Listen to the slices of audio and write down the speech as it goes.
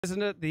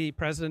Isn't it the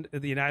President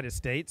of the United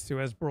States who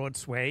has broad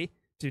sway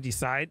to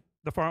decide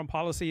the foreign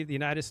policy of the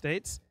United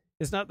States?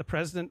 Is not the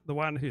President the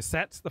one who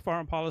sets the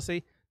foreign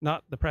policy,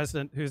 not the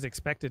President who's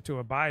expected to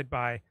abide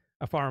by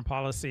a foreign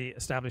policy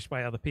established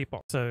by other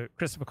people? So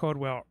Christopher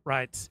Caldwell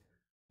writes,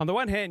 on the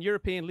one hand,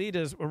 European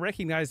leaders were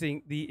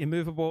recognizing the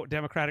immovable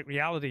democratic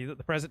reality that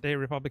the present-day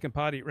Republican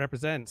Party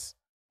represents.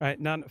 Right?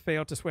 None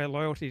failed to swear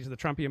loyalty to the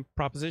Trumpian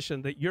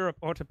proposition that Europe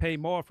ought to pay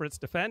more for its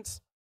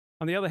defense.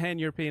 On the other hand,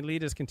 European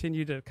leaders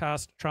continue to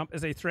cast Trump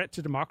as a threat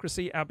to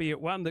democracy,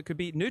 albeit one that could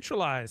be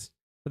neutralized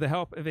with the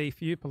help of a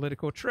few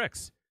political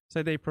tricks.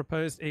 So they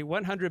proposed a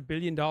 $100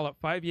 billion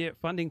 5-year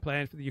funding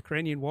plan for the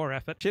Ukrainian war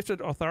effort, shifted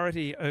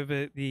authority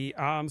over the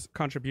arms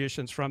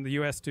contributions from the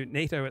US to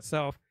NATO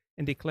itself,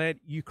 and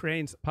declared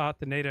Ukraine's path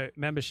to NATO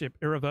membership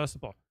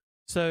irreversible.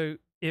 So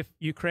if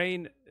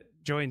Ukraine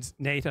joins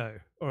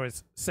NATO or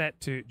is set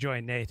to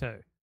join NATO,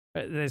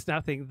 there's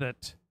nothing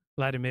that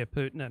Vladimir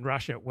Putin and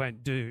Russia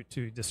won't do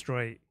to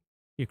destroy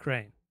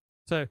Ukraine.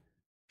 So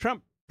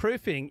Trump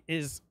proofing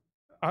is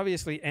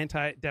obviously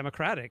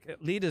anti-democratic.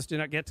 Leaders do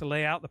not get to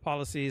lay out the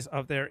policies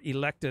of their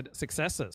elected successors.